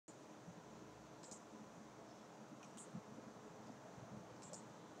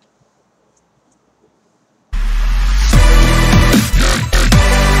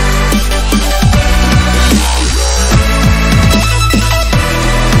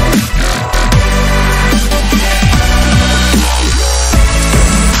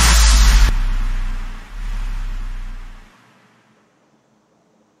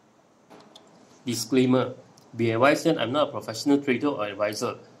Disclaimer. Be advised that I'm not a professional trader or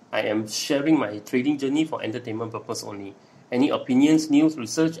advisor. I am sharing my trading journey for entertainment purpose only. Any opinions, news,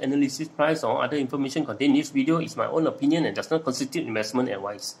 research, analysis, price, or other information contained in this video is my own opinion and does not constitute investment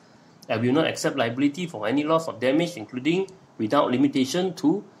advice. I will not accept liability for any loss or damage, including, without limitation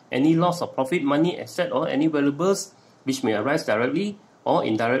to, any loss of profit, money, asset, or any valuables which may arise directly or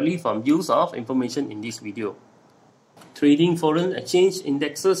indirectly from use of information in this video. Trading foreign exchange,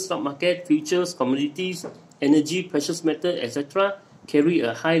 indexes, stock market, futures, commodities, energy, precious metal, etc. carry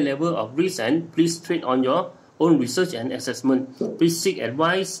a high level of risk, and please trade on your own research and assessment. Please seek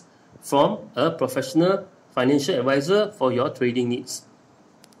advice from a professional financial advisor for your trading needs.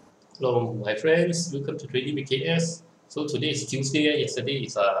 Hello my friends, welcome to Trading with KS. So today is Tuesday. Yesterday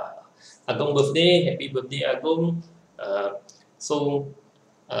is Agong birthday. Happy birthday Agong.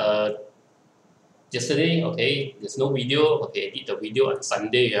 Yesterday, okay, there's no video. Okay, I did the video on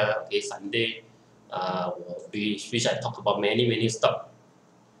Sunday. Okay, Sunday, which I talked about many stock.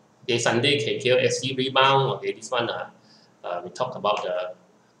 Okay, Sunday KLSE rebound. Okay, this one we talked about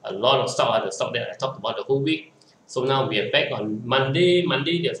a lot of stock. The stock that I talked about the whole week. So now we are back on Monday.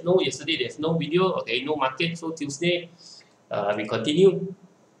 Yesterday there's no video. Okay, no market. So Tuesday, we continue.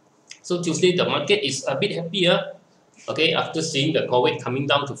 So Tuesday the market is a bit happier. Okay, after seeing the COVID coming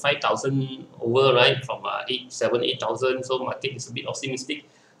down to 5,000 over, right, from 8,000, so market is a bit optimistic.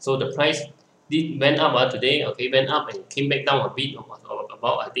 So the price went up today. Okay, went up and came back down a bit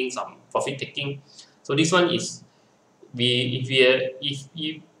about I think some profit taking. So this one is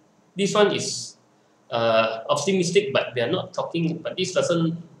this one is optimistic, but we are not talking. But this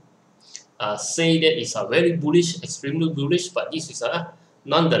doesn't say that it's a very bullish, extremely bullish. But this is a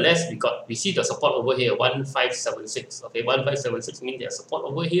nonetheless, we see the support over here, 1576. Okay, 1576 means there's support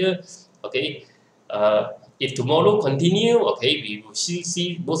over here. Okay, if tomorrow continue, okay, we will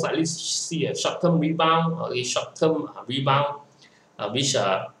see most likely see a short-term rebound. Okay, short-term rebound, which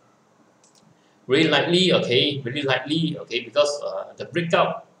very likely. Okay, because the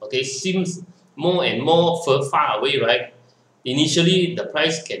breakout, okay, seems more and more far away, right? Initially, the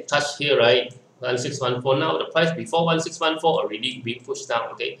price can touch here, right? 1614. Now the price before 1614 already being pushed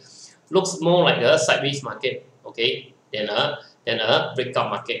down. Okay, looks more like a sideways market. Okay, than a breakout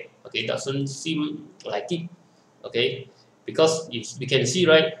market. Okay, doesn't seem like it. Okay, because if we can see,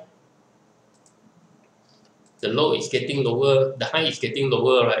 right, the low is getting lower, the high is getting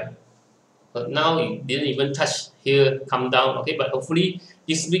lower, right? But now it didn't even touch here, come down. Okay, but hopefully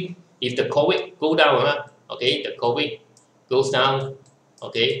this week, if the COVID go down, okay, the COVID goes down.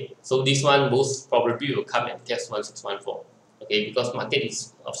 Okay, so this one most probably will come and test 1614. Okay, because market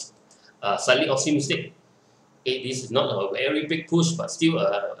is slightly optimistic. Okay, this is not a very big push, but still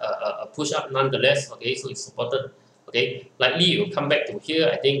a push up nonetheless. Okay, so it's supported. Okay, likely it will come back to here.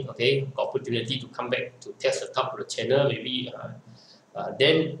 I think. Okay, opportunity to come back to test the top of the channel. Maybe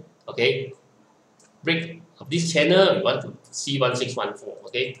then. Okay, break of this channel. We want to see 1614.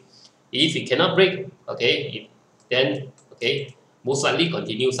 Okay, if it cannot break. Okay, then okay. Most likely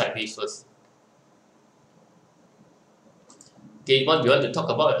continue sideways first. Okay, what we want to talk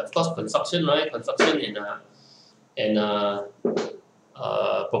about, of course, construction, right? Construction and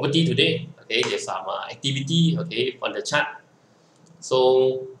property today. Okay, there's some activity. Okay, on the chart.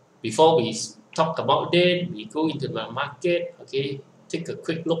 So before we talk about that, we go into the market. Okay, take a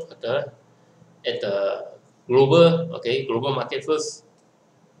quick look at the global. Okay, global market first.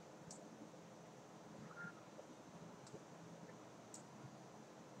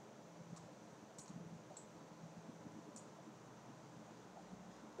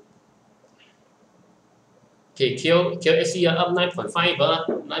 Okay, KLSE are up 9.5,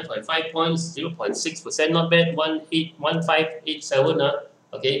 9.5 points, 0.6%, not bad, 1587.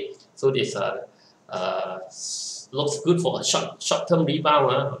 Okay, so this looks good for a short-term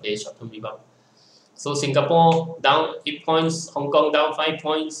rebound. Okay, short-term rebound. So Singapore down 8 points, Hong Kong down 5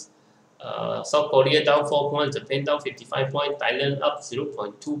 points, South Korea down 4 points, Japan down 55 points, Thailand up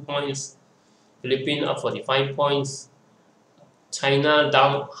 0.2 points, Philippines up 45 points. China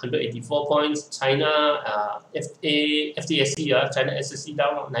down 184 points. China FTSE, China SSE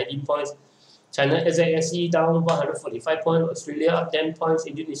down 19 points. China SBSETIA down 145 points. Australia up 10 points.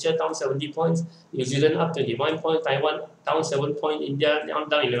 Indonesia down 70 points. New Zealand up 21 points. Taiwan down 7 points. India down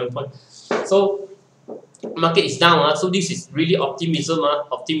 11 points. So market is down. So this is really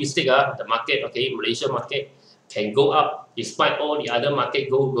optimistic. The market, okay, Malaysia market can go up despite all the other market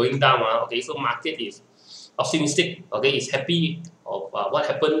going down. Okay, so market is optimistic. Okay, is happy of what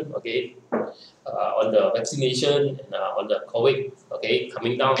happened. Okay, on the vaccination and on the COVID. Okay,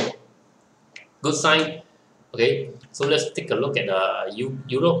 coming down. Good sign. Okay, so let's take a look at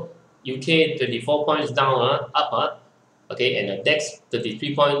Europe. UK 24 points down, up, okay, and the DAX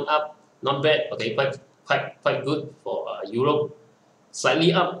 33 points up, not bad, okay, quite good for Europe,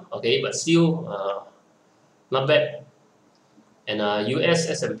 slightly up, okay, but still not bad. And US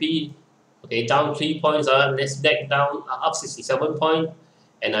S&P, okay, down 3 points, Nasdaq down, up 67 points,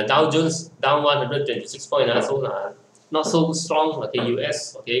 and Dow Jones down 126 points, so not so strong, okay,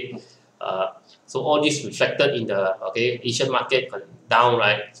 US, okay. So all this reflected in the Asian market down,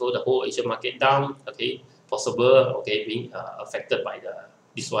 right? So the whole Asian market down, okay, possible, okay, being affected by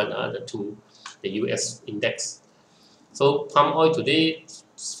this one, the US index. So palm oil today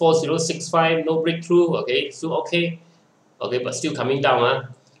 4065, no breakthrough, okay, still okay, but still coming down.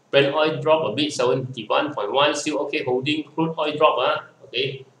 Brent oil drop a bit, 71.1, still okay, holding. Crude oil drop,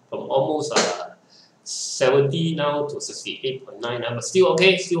 okay, from almost 70 now to 68.9, but still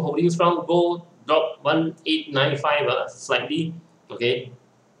okay, still holding strong. Gold drop 1895, slightly, okay.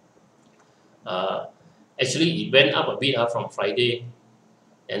 Actually it went up a bit from Friday.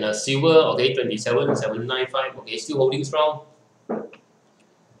 And silver, okay, 27,795, okay, still holding strong.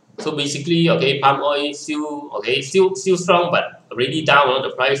 So basically, okay, palm oil still okay, still strong, but already down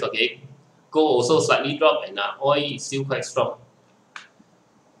the price, okay. Gold also slightly dropped, and oil is still quite strong.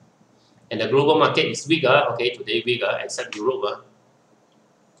 And the global market is weak, okay, today weak, except Europe.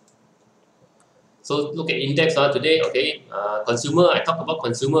 So look at index today, okay. Consumer, I talked about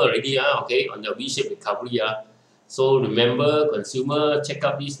consumer already, okay, on the V-shaped recovery. So remember, consumer, check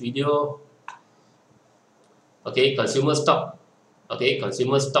out this video. Okay, consumer stock. Okay,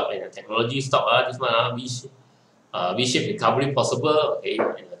 consumer stock and technology stock. This one, V-shaped recovery possible. Okay,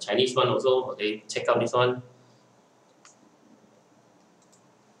 and the Chinese one also. Okay, check out this one.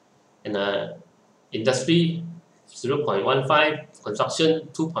 And industry 0.15, construction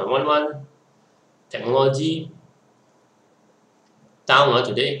 2.11, technology down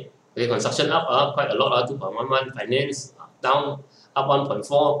today. Okay, construction up quite a lot, 2.11, finance down, up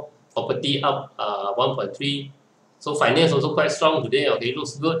 1.4, property up 1.3. So finance also quite strong today, okay,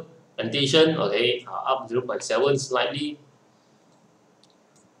 looks good. Plantation, okay, up 0.7 slightly.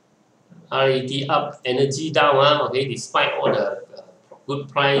 RET up, energy down, okay, despite all the good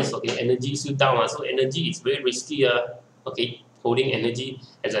price, okay, energy still down, so energy is very risky, okay, holding energy.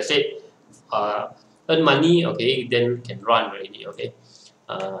 As I said, earn money, okay, then can run already, okay.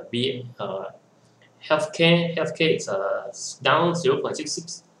 Healthcare is down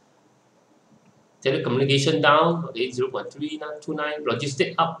 0.66. Telecommunication down, okay, 0.329.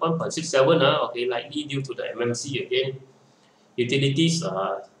 Logistics up 1.67, okay, likely due to the MMC again. Utilities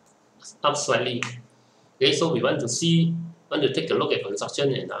up slightly. Okay, so we want to take a look at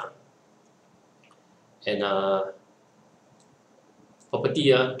construction and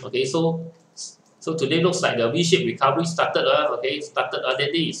property. Okay, so today looks like the V-shaped recovery started. Okay, that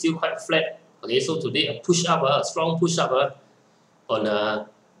day is still quite flat. Okay, so today a push up, a strong push up on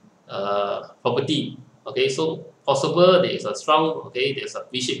property. Okay, so possible there is a strong, okay, there's a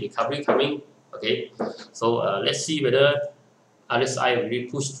V-shaped recovery coming. Okay, so let's see whether RSI already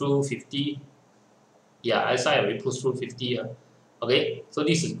pushed through 50. Yeah, RSI already pushed through 50. Okay, so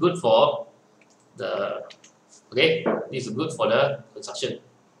this is good for the this is good for the construction.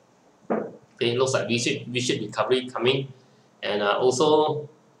 Okay, looks like V-shaped recovery coming, and also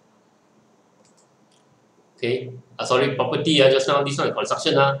okay, sorry, property. Just now this one is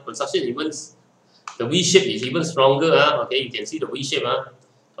construction. Construction even the V-shape is even stronger. Okay, you can see the V-shape.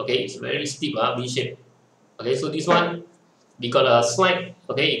 Okay, it's very steep. V-shape. Okay, so this one we got a slight.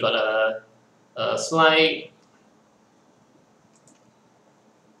 Okay, you got a slight.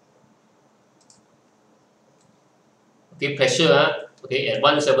 Okay, pressure. Okay, at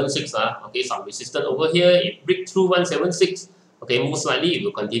 176. Okay, some resistance over here. It break through 176. Okay, most likely it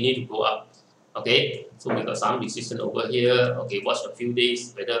will continue to go up. Okay, so we got some resistance over here. Okay, watch a few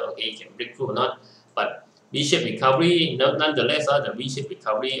days whether okay it can break through or not. But V-shaped recovery, nonetheless, the V-shaped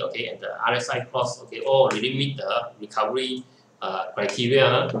recovery, okay, and the RSI cross, okay, all already meet the recovery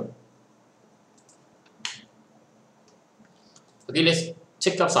criteria. Okay, let's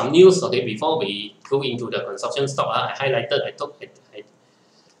check out some news. Okay, before we go into the construction stock, I highlighted.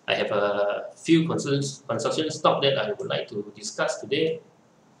 I have a few construction stock that I would like to discuss today.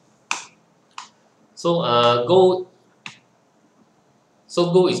 So gold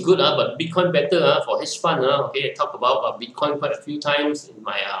is good, but Bitcoin better for hedge fund. Okay, I talked about Bitcoin quite a few times in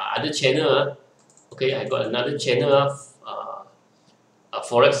my other channel. Okay, I got another channel,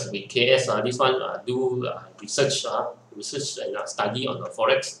 Forex with KS. This one do research and study on the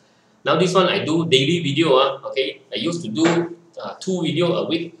Forex. Now this one I do daily video. Okay, I used to do 2 videos a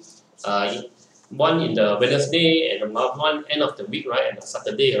week. one in the Wednesday and another one end of the week, right, and a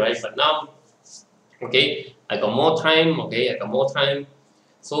Saturday, right? But now, okay, I got more time, okay, I got more time,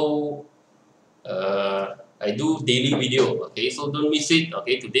 so I do daily video, okay, so don't miss it,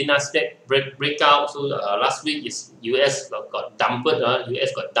 okay. Today Nasdaq breakout, so last week is US got dumped,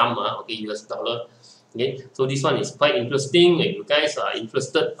 US got dumped, okay, US dollar, okay. So this one is quite interesting. If you guys are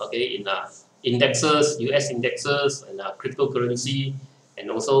interested, okay, in indexes, US indexes, and cryptocurrency,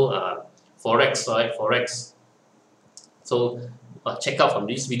 and also forex, right, forex. So check out from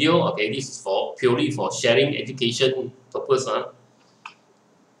this video, okay. This is for purely for sharing education purpose,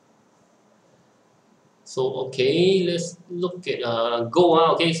 So okay, let's look at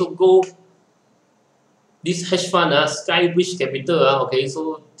gold. Okay, so gold, this hedge fund, Skybridge Capital. Okay,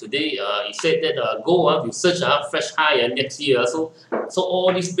 so today it said that gold will search fresh high next year. So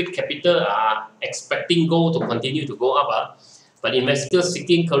all these big capital are expecting gold to continue to go up. But investors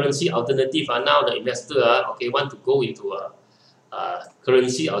seeking currency alternative, now the investor okay, want to go into a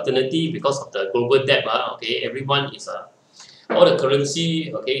currency alternative because of the global debt. Okay, everyone is all the currency,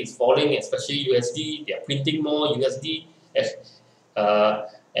 okay, is falling, especially USD. They are printing more USD, and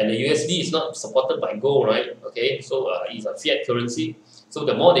the USD is not supported by gold, right? Okay, so it's a fiat currency. So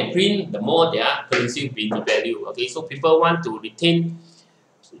the more they print, the more their currency will be devalued. Okay, so people want to retain.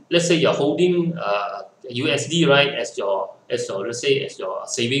 Let's say you're holding USD, right, as your let's say as your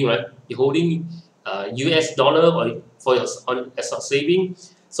saving, right? You're holding US dollar or for your as a saving.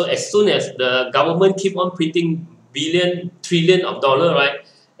 So as soon as the government keep on printing trillion of dollar, right?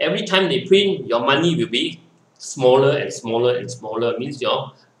 Every time they print, your money will be smaller and smaller and smaller. Means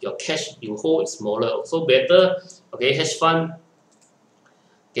your cash you hold is smaller. So better, okay, hedge fund,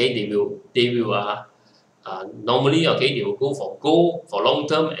 okay, they will normally, okay, they will go for gold for long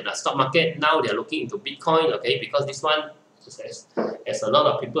term, and stock market now they are looking into Bitcoin, okay, because this one, as a lot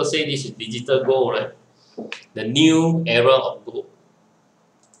of people say, this is digital gold, right? The new era of gold.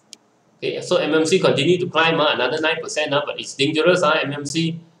 Okay, so MMC continue to climb, another 9%, but it's dangerous,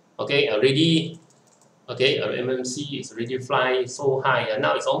 MMC. Okay, already, okay, MMC is already flying so high.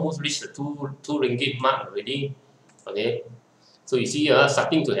 Now it's almost reached the 2 ringgit mark already. Okay, so you see,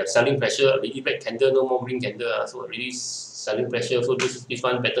 starting to have selling pressure. Already red candle, no more green candle. So already selling pressure. So this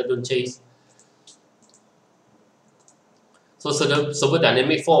one better don't chase. So silver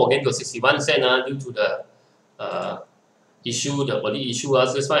dynamic fall again to 61 cent due to the issue, the body issue.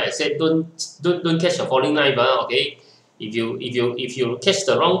 That's why I said don't catch a falling knife. Okay, if you catch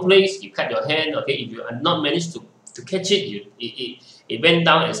the wrong place, you cut your hand. Okay, if you are not managed to catch it, it went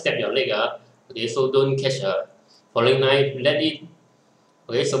down and stabbed your leg. Okay, so don't catch a falling knife. Let it.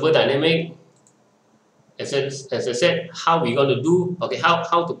 Okay, silver dynamic. As I said, how we going to do? Okay,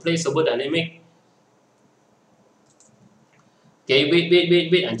 how to play silver dynamic? Okay, wait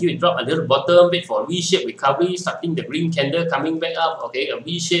until it drop a little bottom, wait for a V-shape recovery, starting the green candle coming back up, okay, a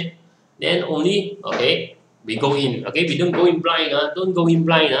V-shape, then only, okay, we go in, okay, we don't go in blind, don't go in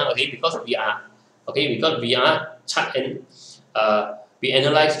blind, okay, because we are chart and we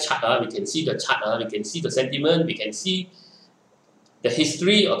analyze chart, we can see the chart, we can see the sentiment, we can see the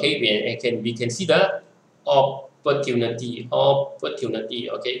history, okay, we can see the opportunity,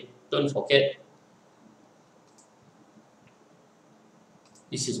 okay, don't forget.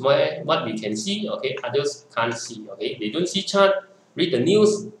 This is what we can see, okay, others can't see, okay, they don't see chart, read the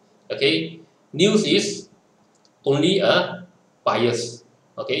news, okay, news is only a bias,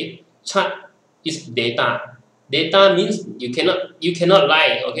 okay, chart is data, data means you cannot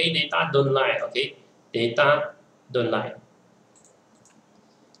lie, okay, data don't lie, okay, data don't lie.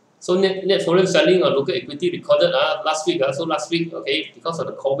 So net foreign selling or local equity recorded last week, so last week, okay, because of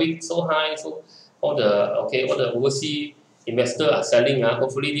the COVID so high, so all the overseas investors are selling.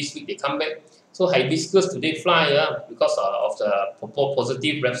 Hopefully this week they come back. So HIBISCUS today fly because of the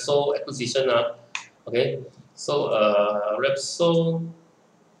positive REFERRAL acquisition. Okay, so REFERRAL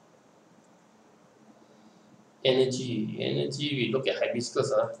energy we look at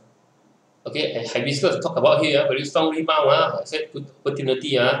HIBISCUS. Okay, HIBISCUS talk about here, very strong rebound. I said good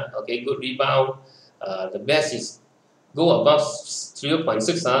opportunity. Okay, good rebound. The best is go above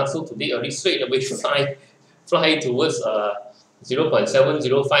 0.6. So today already straight away fly towards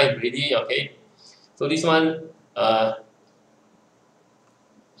 0.705 already. Okay, so this one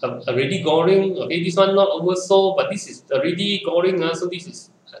already goring. Okay, this one not oversold, but this is already goring. So this is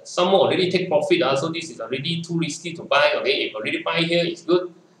some more already take profit. So this is already too risky to buy. Okay, if already buy here, it's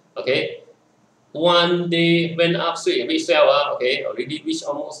good. Okay, one day went up straight away sell. Okay, already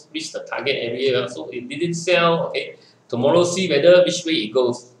almost reached the target area. So it didn't sell. Okay, tomorrow see whether which way it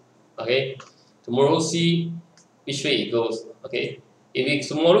goes. Okay, tomorrow see which way it goes. Okay, if it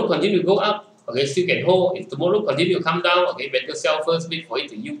tomorrow continue to go up, okay, still can hold. If tomorrow continue to come down, okay, better sell first, wait for it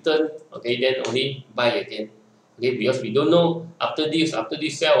to U-turn, okay, then only buy again. Okay, because we don't know after this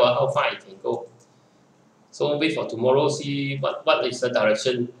sell how far it can go. So wait for tomorrow, see what is the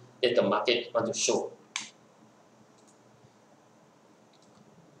direction that the market want to show.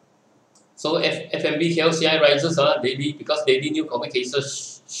 So FMB KLCI rises daily because daily new COVID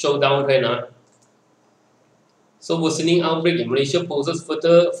cases show downtrend. So worsening outbreak in Malaysia poses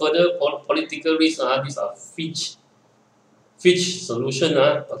further political risk. These are Fitch solution.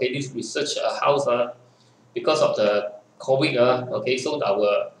 Okay, this research house because of the COVID. Okay, so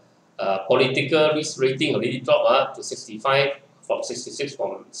our political risk rating already dropped to 65 from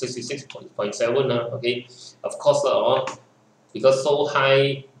 66.7. Okay, of course because so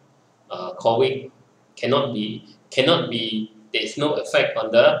high COVID cannot be there is no effect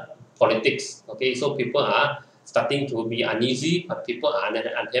on the politics. Okay, so people are starting to be uneasy, but people are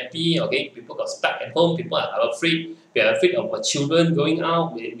unhappy. Okay, people got stuck at home. People are afraid. We are afraid of our children going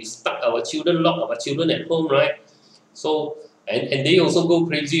out. We stuck our children, lock our children at home, right? So and they also go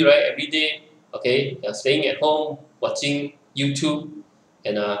crazy, right? Every day, okay, they're staying at home watching YouTube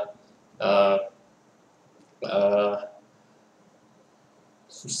and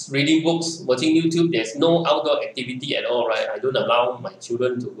reading books, watching YouTube. There's no outdoor activity at all, right? I don't allow my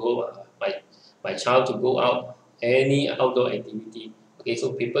children to go, my child to go out any outdoor activity. Okay,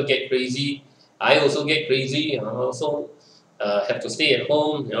 so people get crazy. I also get crazy. Also have to stay at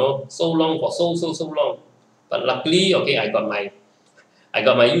home. So long for so long. But luckily, okay, I got my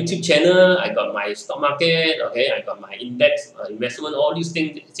YouTube channel. I got my stock market. Okay, I got my index investment. All these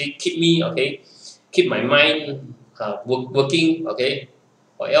things they keep me, okay, keep my mind working. Okay.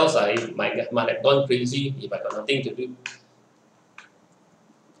 Or else I might have gone crazy if I got nothing to do.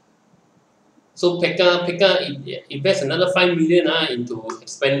 So PECCA invest another 5 million into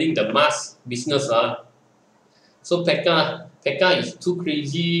expanding the mass business. So PECCA is too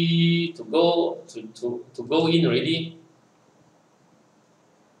crazy to go in already.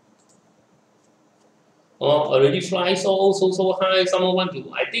 Already fly so high. Someone want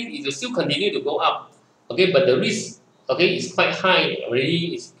to. I think it will still continue to go up. Okay, but the risk, okay, is quite high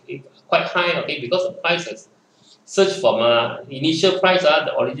already. It's quite high. Okay, because the price has surged from initial price.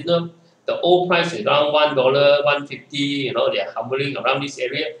 The old price is around $1, $1.50. They are hovering around this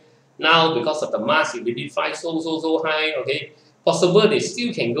area. Now because of the mass, it really fly so high. Okay, possible they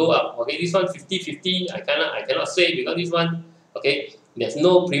still can go up. Okay, this one 50-50. I cannot say because this one, okay, there's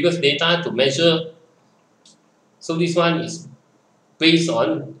no previous data to measure. So this one is based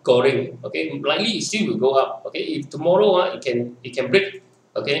on scoring. Okay, likely it still will go up. Okay, if tomorrow it can break.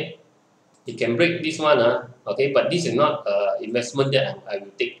 Okay, it can break this one. Okay, but this is not investment that I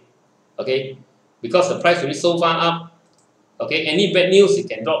will take. Okay, because the price will be so far up. Okay, any bad news it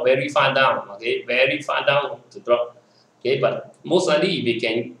can drop very far down. Okay, very far down to drop. Okay, but most likely if it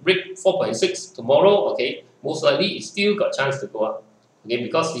can break 4.6 tomorrow, okay, most likely it still got chance to go up. Okay,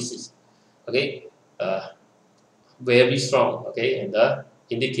 because this is okay. Very strong, okay, and the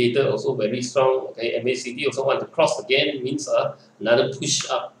indicator also very strong. Okay, MACD also want to cross again, means another push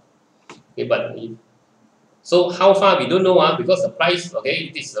up. Okay, but so how far we don't know because the price, okay,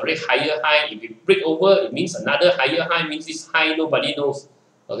 it is already higher high. If it break over, it means another higher high, means this high nobody knows.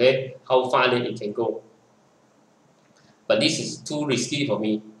 Okay, how far then it can go. But this is too risky for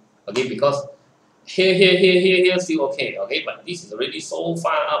me. Okay, because here still okay. Okay, but this is already so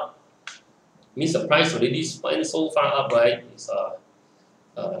far up. Means the price already went so far up, right? It's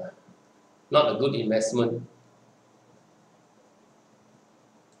not a good investment.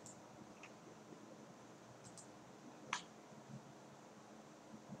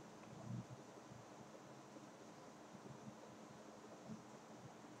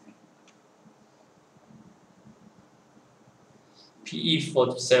 PE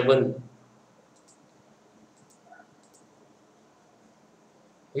 47.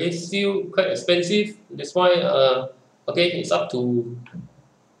 Okay, still quite expensive. That's why okay, it's up to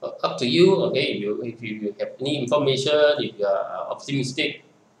you. Okay, if you have any information, if you are optimistic,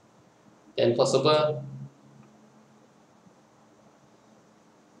 then possible.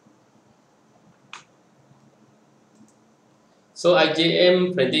 So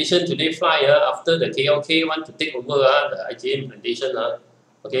IJM plantation today fly after the KLK want to take over the IJM plantation.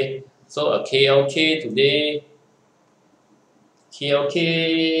 Okay, so a KLK today.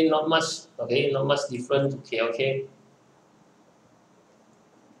 KLK not much, okay, not much different to KLK.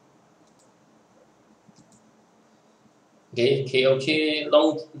 Okay, KLK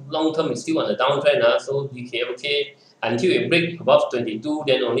long term is still on the downtrend. So the KLK until it break above 22,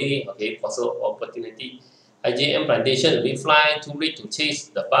 then only okay possible opportunity. IJM plantation already fly, too late to chase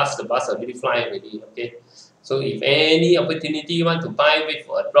the bus already fly already, okay. So if any opportunity you want to buy, wait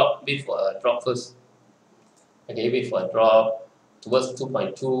for a drop first. Okay, wait for a drop towards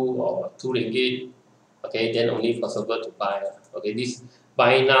 2.2 or 2 ringgit, okay, then only possible to buy. Okay, this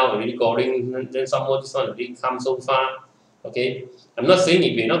buy now already going, then some more this one already come so far. Okay, I'm not saying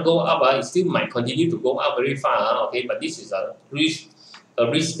it may not go up, it still might continue to go up very far. Okay, but this is a risk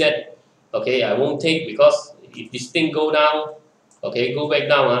that, okay, I won't take, because if this thing go down, okay, go back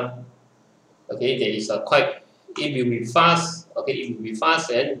down, okay, there is a quite, it will be fast, okay, it will be fast,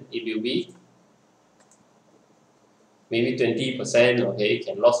 and it will be maybe 20%, okay, you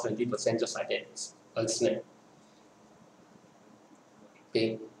can lose 20% just like that, a snap.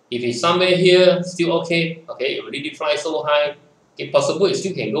 Okay, if it's somewhere here, still okay, okay, it already fly so high, okay, possible it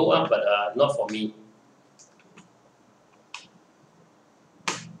still can go up, but not for me.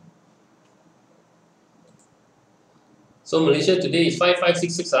 So Malaysia today is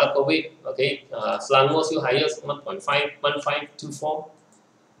 5566 COVID, okay, Selangor still highest 1.51524.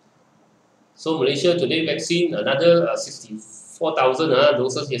 So Malaysia today vaccine another 64,000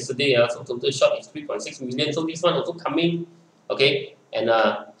 doses yesterday, so total shot is 3.6 million. So this one also coming, okay, and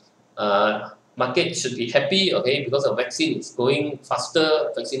market should be happy, okay, because the vaccine is going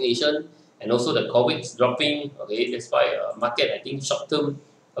faster, vaccination, and also the COVID is dropping, okay. That's why market, I think short term,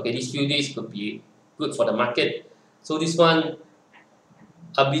 okay, these few days could be good for the market. So this one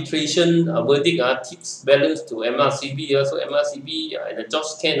arbitration verdict tips balance to MRCB, so MRCB and the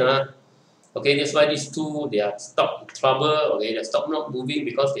George Ken, okay, that's why these two, they are stock in trouble, okay, they stop not moving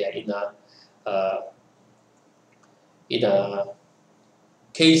because they are in a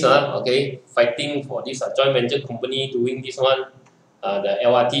case, okay, fighting for this joint venture company doing this one, the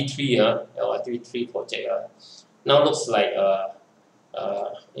LRT3 project. Now looks like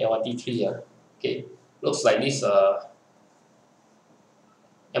LRT3, okay, looks like this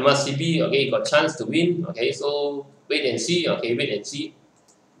MRCB, okay, got chance to win, okay, so wait and see, okay, wait and see.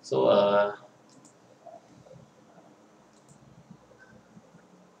 So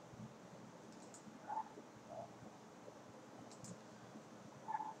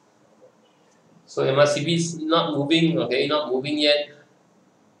so MRCB is not moving, okay, not moving yet.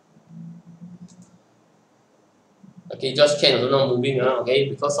 Okay, just Ken also not moving, okay,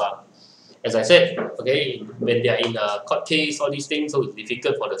 because as I said, okay, when they are in a court case, all these things, so it's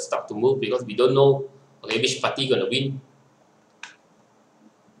difficult for the stock to move because we don't know, okay, which party gonna win.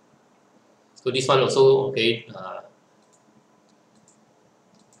 So this one also, okay,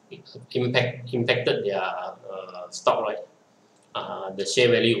 impacted their stock, right? The share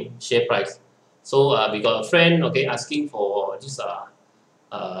value, share price. So we got a friend, okay, asking for this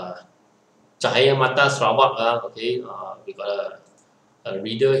Cahaya Mata Sarawak, okay, we got a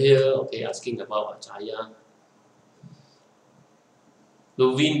reader here, okay, asking about Cahaya.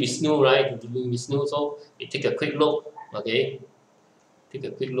 Luvin Vishnu, right? Luvin Vishnu. So we take a quick look, okay. Take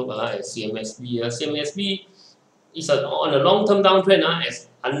a quick look at CMSB. CMSB is on a long-term downtrend,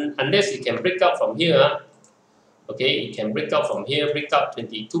 unless it can break out from here. Okay, it can break out from here, break out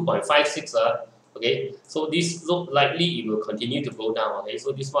 22.56. Okay, so this look likely it will continue to go down. Okay,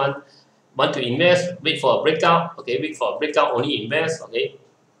 so this one want to invest, wait for a breakout. Okay, wait for a breakout, only invest. Okay,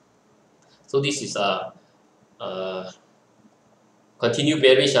 so this is continue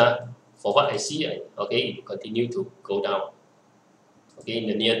bearish. For what I see, okay, it will continue to go down. Okay, in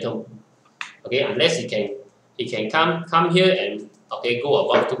the near term. Okay, unless it can come here and okay go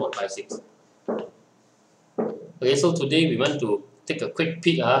above 2.56. Okay, so today we want to take a quick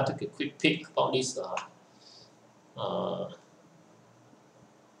peek. Take a quick peek about this.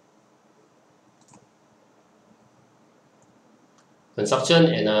 Construction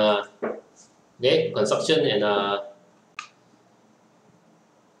and okay, construction and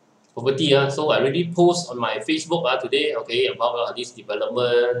property. So I already post on my Facebook today. Okay, about this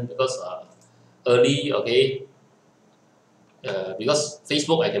development because early. Okay, because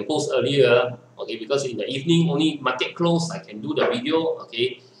Facebook I can post earlier. Okay, because in the evening only market close I can do the video.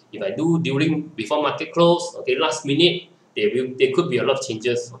 Okay, if I do before market close, okay, last minute there could be a lot of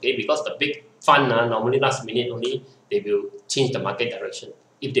changes. Okay, because the big fund normally last minute only they will change the market direction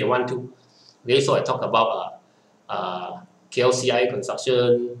if they want to. Okay, so I talk about KLCI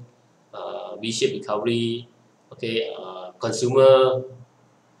construction, V-shaped recovery. Okay, consumer.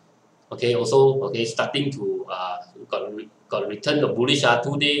 Okay, also okay starting to got return to bullish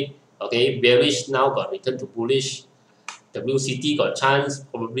 2 day. Okay, bearish now got return to bullish. WCT got chance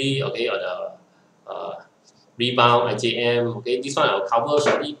probably, okay, on the rebound IJM. Okay, this one I'll cover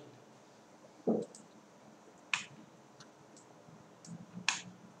shortly.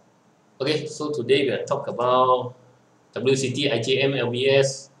 Okay, so today we will talk about WCT IJM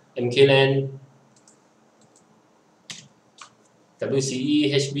LBS MKLAND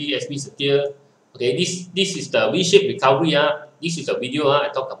WCEHB SBSETIA. Okay, this is the V-shaped recovery. This is a video. I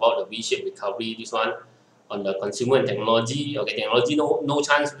talk about the V-shaped recovery. This one on the consumer and technology. Okay, technology no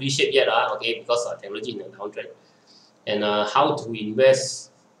chance V-shape yet. Okay, because technology in a downtrend. And how to invest.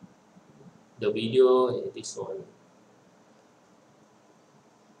 The video this one.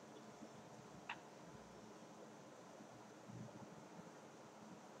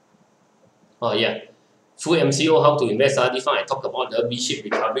 Oh yeah. Full MCO, how to invest. This one I talk about the V-shaped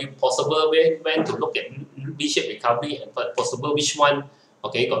recovery, possible when to look at V-shaped recovery, and possible which one,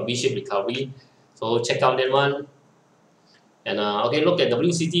 okay, got V-shaped recovery. So check out that one. And okay, look at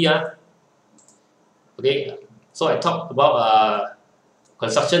WCT. Okay, so I talk about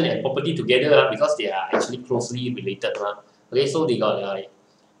construction and property together because they are actually closely related. Okay, so they got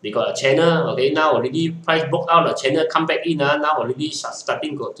a channel. Okay, now already price broke out, the channel come back in. Now already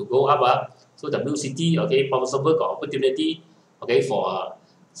starting to go up. So WCT, okay, possible got opportunity, okay, for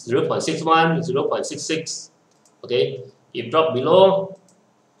 0.61, 0.66, okay. If drop below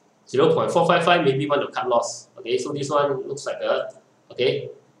 0.455, maybe want to cut loss. Okay, so this one looks like a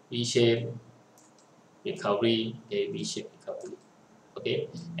V-shape recovery, V-shape recovery, okay,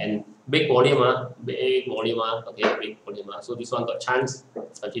 and big volume, okay, big volume. So this one got chance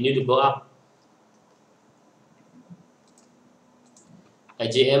continue to go up.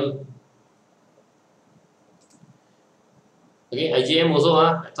 IJM. Okay, IJM also,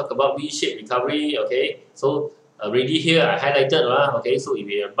 I talk about V-shaped recovery. Okay, so already here I highlighted. Okay, so if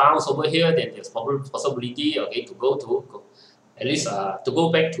you bounce over here, then there's possibility, okay, to go to at least to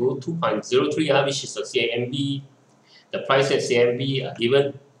go back to 2.03, which is the CMB, the price at CMB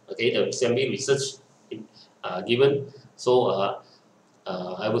given. Okay, the CMB research given. So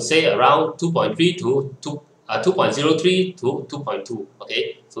I would say around 2.3 to 2.03 to 2.2.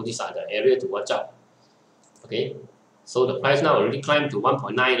 Okay, so these are the area to watch out. Okay. So the price now already climbed to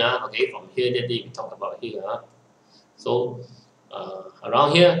 1.9. Okay, from here that day we talk about here. So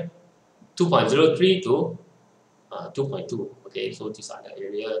around here, 2.03 to 2.2. Okay, so these are the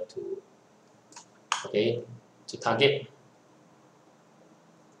area to target.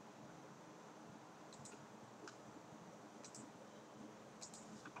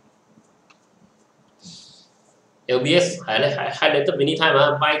 LBS highlighted many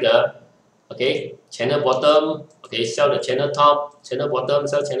times. Buy the channel bottom. Okay, sell the channel top, channel bottom,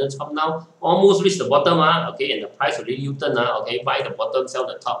 sell channel top. Now almost reach the bottom. Okay, and the price already U-turn. Okay, buy the bottom, sell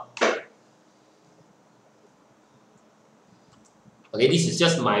the top. Okay, this is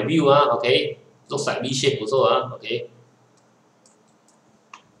just my view. Okay, looks like V-shape also. Okay,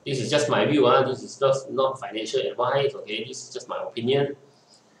 this is just my view. This is not financial advice. Okay, this is just my opinion.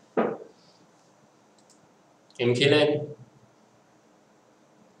 MKLAND.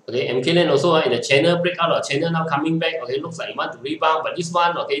 Okay, MKLAND also in the channel breakout or channel now coming back. Okay, looks like it want to rebound, but this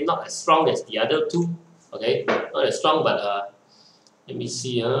one, okay, not as strong as the other two. Okay, not as strong, but let me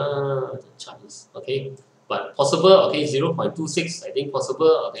see. The chart is okay, but possible. Okay, 0.26. I think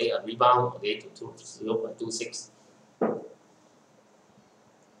possible. Okay, a rebound. Okay, to 0.26.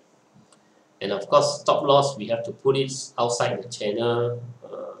 And of course, stop loss we have to put it outside the channel.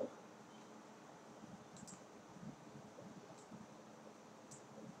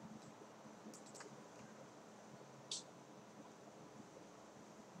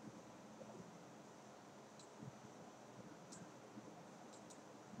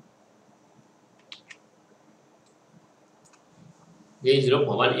 Okay,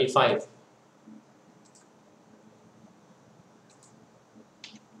 0.185.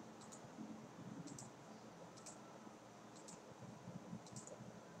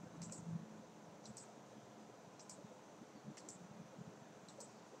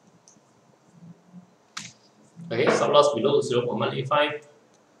 Okay, stop loss below 0.185.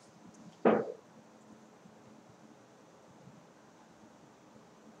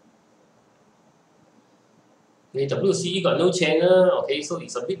 Okay, WCE got no channel. Okay, so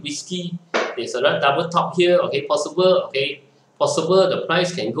it's a bit risky. There's a double top here. Okay, possible. Okay, possible the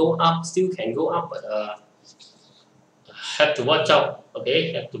price can go up, still can go up, but have to watch out.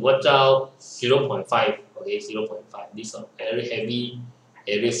 Okay, have to watch out. 0.5. Okay, 0.5. This is very heavy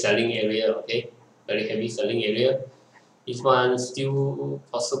area selling area. Okay, very heavy selling area. This one still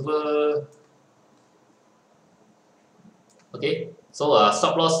possible. Okay, so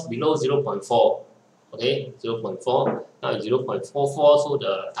stop loss below 0.4. Okay, 0.4. Now it's 0.44, so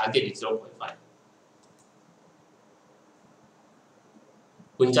the target is 0.5.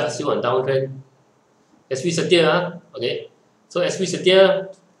 Puncak still on downtrend. SBSETIA, okay. So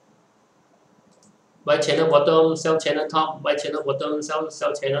SBSETIA, buy channel bottom, sell channel top, buy channel bottom, sell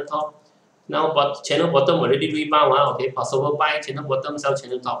channel top. Now but channel bottom already rebound, okay, possible buy channel bottom, sell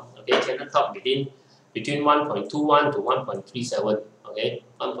channel top, okay, channel top between 1.21 to 1.37, okay,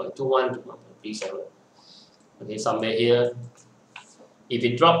 1.21 to 1.37, okay, somewhere here. If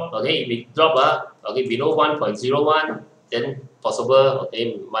it drop, okay, okay, below 1.01, then possible,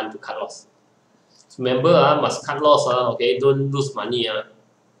 okay, want to cut loss. Remember, must cut loss, okay, don't lose money,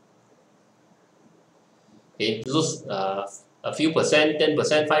 okay, lose a few percent,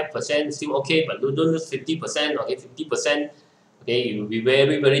 10%, 5%, still okay, but don't lose 50%, okay, 50%, okay, it will be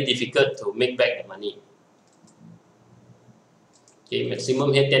very, very difficult to make back the money. Okay,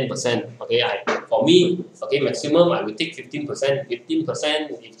 maximum here 10%, okay, for me, okay, maximum I will take 15%,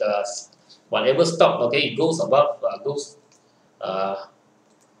 15% if the whatever stock, okay, it goes above, goes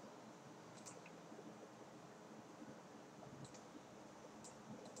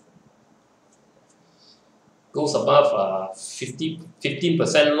above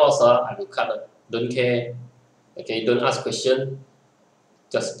 15% loss, I will cut. Don't care. Okay, don't ask question.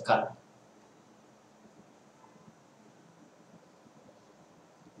 Just cut.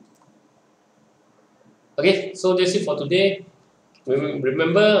 Okay, so that's it for today.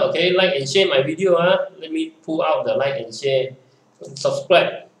 Remember, okay, like and share my video. Let me pull out the like and share.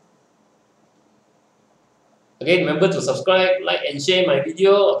 Subscribe. Again, remember to subscribe, like and share my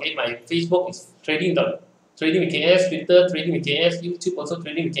video. Okay, my Facebook is TradingWithKS, Twitter TradingWithKS, YouTube also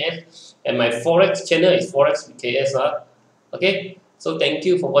TradingWithKS, and my Forex channel is ForexWithKS. Okay, so thank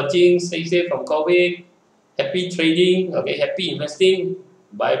you for watching. Stay safe from COVID. Happy trading. Okay, happy investing.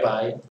 Bye bye.